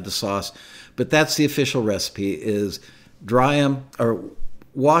 then add the sauce. But that's the official recipe, is dry them, or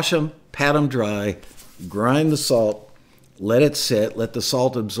wash them, pat them dry, grind the salt, let it sit, let the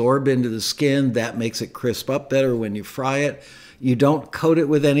salt absorb into the skin. That makes it crisp up better when you fry it. You don't coat it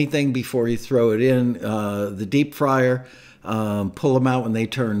with anything before you throw it in the deep fryer. Pull them out when they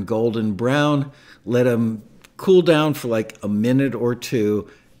turn golden brown. Let them cool down for like a minute or two,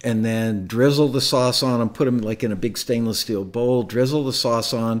 and then drizzle the sauce on them. Put them like in a big stainless steel bowl. Drizzle the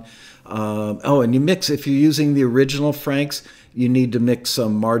sauce on. Oh, and you mix, if you're using the original Frank's, you need to mix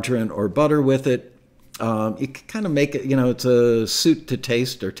some margarine or butter with it. You can kind of make it, it's a suit to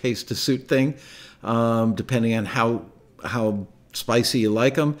taste or taste to suit thing, depending on how spicy you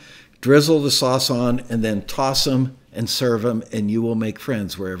like them. Drizzle the sauce on, and then toss them and serve them, and you will make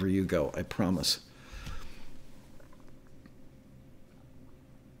friends wherever you go, I promise.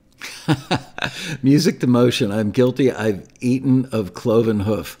 Music to motion. I'm guilty. I've eaten of cloven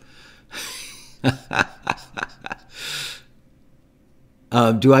hoof. Do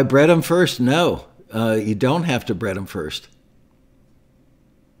I bread them first? No. You don't have to bread them first.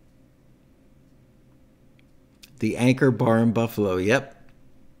 The Anchor Bar in Buffalo. Yep.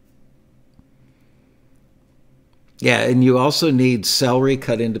 Yeah, and you also need celery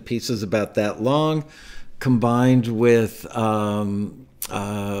cut into pieces about that long, combined with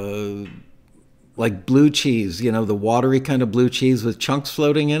like blue cheese, the watery kind of blue cheese with chunks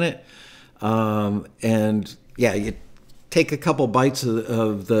floating in it. And yeah, you take a couple bites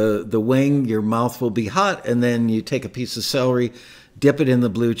of the wing, your mouth will be hot, and then you take a piece of celery, dip it in the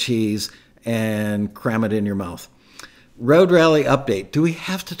blue cheese, and cram it in your mouth. Road Rally update. Do we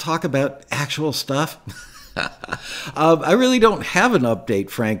have to talk about actual stuff? I really don't have an update,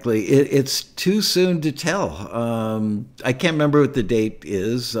 frankly. It's too soon to tell. I can't remember what the date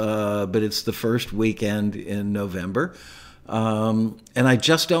is, but it's the first weekend in November. And I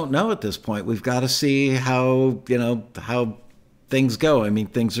just don't know at this point. We've got to see how things go. I mean,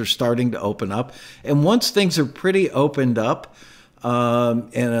 things are starting to open up. And once things are pretty opened up,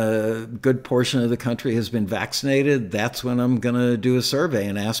 and a good portion of the country has been vaccinated, that's when I'm going to do a survey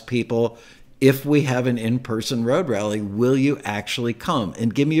and ask people, if we have an in-person road rally, will you actually come?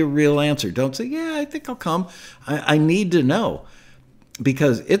 And give me a real answer. Don't say, yeah, I think I'll come. I need to know,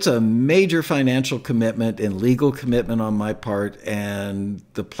 because it's a major financial commitment and legal commitment on my part, and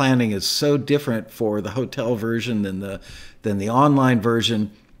the planning is so different for the hotel version than the online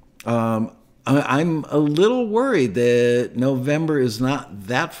version. I'm a little worried that November is not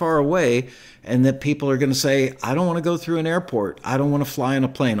that far away and that people are going to say, I don't want to go through an airport. I don't want to fly in a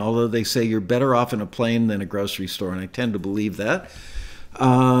plane, although they say you're better off in a plane than a grocery store, and I tend to believe that.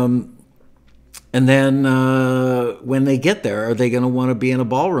 And then when they get there, are they going to want to be in a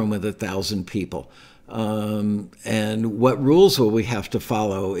ballroom with 1,000 people? And what rules will we have to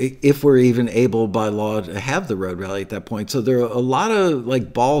follow if we're even able by law to have the road rally at that point? So there are a lot of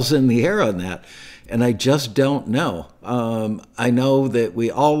like balls in the air on that, and I just don't know. I know that we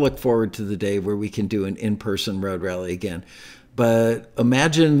all look forward to the day where we can do an in-person road rally again. But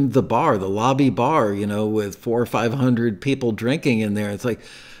imagine the bar, the lobby bar, you know, with 400 or 500 people drinking in there. It's like,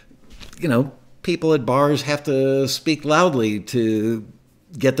 you know, people at bars have to speak loudly to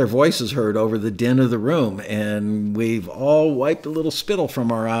get their voices heard over the din of the room. And we've all wiped a little spittle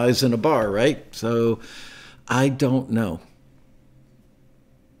from our eyes in a bar, right? So I don't know.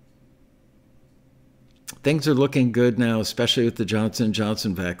 Things are looking good now, especially with the Johnson &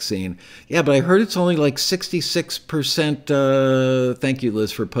 Johnson vaccine. Yeah, but I heard it's only like 66%. Thank you,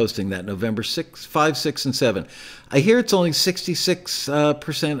 Liz, for posting that. November 6, 5, 6, and 7. I hear it's only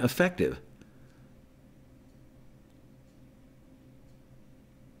 66% effective.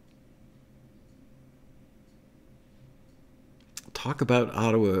 Talk about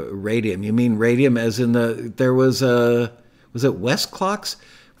Ottawa radium. You mean radium as in there was it West Clocks?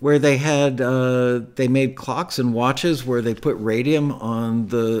 Where they had, they made clocks and watches where they put radium on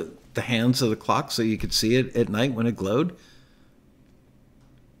the hands of the clock so you could see it at night when it glowed?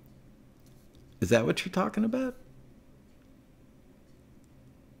 Is that what you're talking about?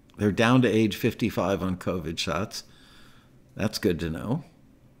 They're down to age 55 on COVID shots. That's good to know.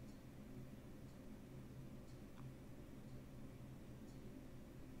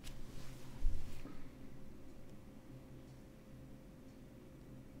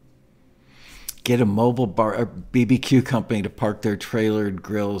 Get a mobile bar, a BBQ company to park their trailered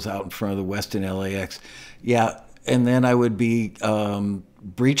grills out in front of the Westin LAX. Yeah, and then I would be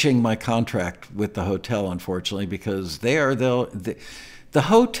breaching my contract with the hotel, unfortunately, because the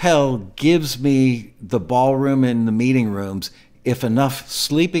hotel gives me the ballroom and the meeting rooms if enough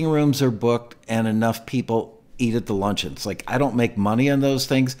sleeping rooms are booked and enough people eat at the luncheons. Like, I don't make money on those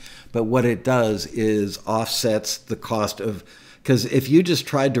things, but what it does is offsets the cost of. Because if you just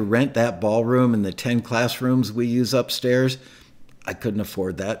tried to rent that ballroom and the 10 classrooms we use upstairs, I couldn't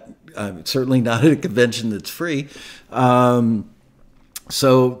afford that. Certainly not at a convention that's free.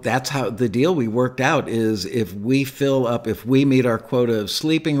 So that's how the deal we worked out is if we fill up, if we meet our quota of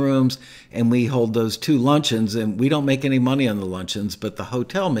sleeping rooms and we hold those 2 luncheons, and we don't make any money on the luncheons, but the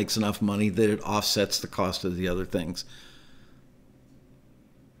hotel makes enough money that it offsets the cost of the other things.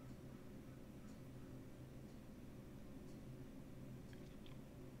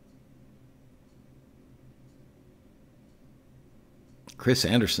 Chris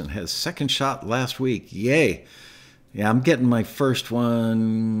Anderson has second shot last week. Yay. Yeah, I'm getting my first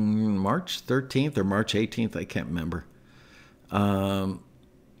one March 13th or March 18th. I can't remember.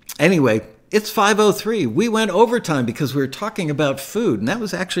 Anyway, it's 5:03. We went overtime because we were talking about food, and that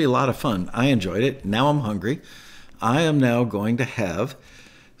was actually a lot of fun. I enjoyed it. Now I'm hungry. I am now going to have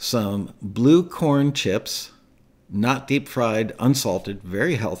some blue corn chips, not deep fried, unsalted,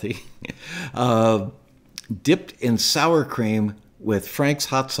 very healthy, dipped in sour cream with Frank's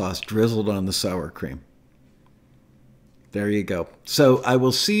hot sauce drizzled on the sour cream. There you go. So I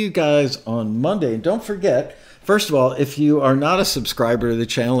will see you guys on Monday. And don't forget, first of all, if you are not a subscriber to the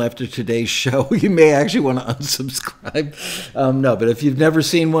channel after today's show, you may actually want to unsubscribe. No, but if you've never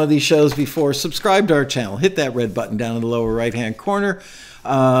seen one of these shows before, subscribe to our channel. Hit that red button down in the lower right-hand corner.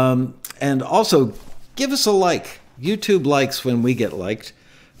 And also, give us a like. YouTube likes when we get liked.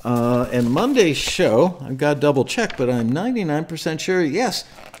 And Monday's show, I've got to double check, but I'm 99% sure, yes,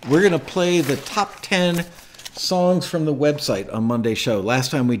 we're going to play the top 10 songs from the website on Monday's show. Last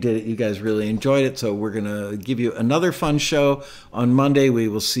time we did it, you guys really enjoyed it, so we're going to give you another fun show on Monday. We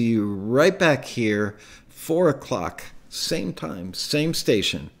will see you right back here, 4 o'clock, same time, same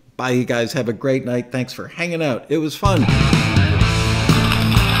station. Bye, you guys. Have a great night. Thanks for hanging out. It was fun.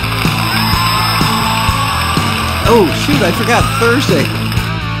 Oh, shoot, I forgot Thursday.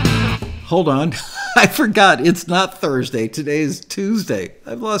 Hold on. I forgot. It's not Thursday. Today is Tuesday.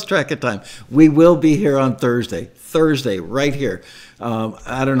 I've lost track of time. We will be here on Thursday. Thursday, right here.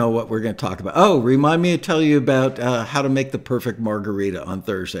 I don't know what we're going to talk about. Oh, remind me to tell you about how to make the perfect margarita on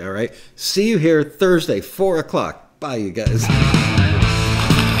Thursday, all right? See you here Thursday, 4 o'clock. Bye, you guys.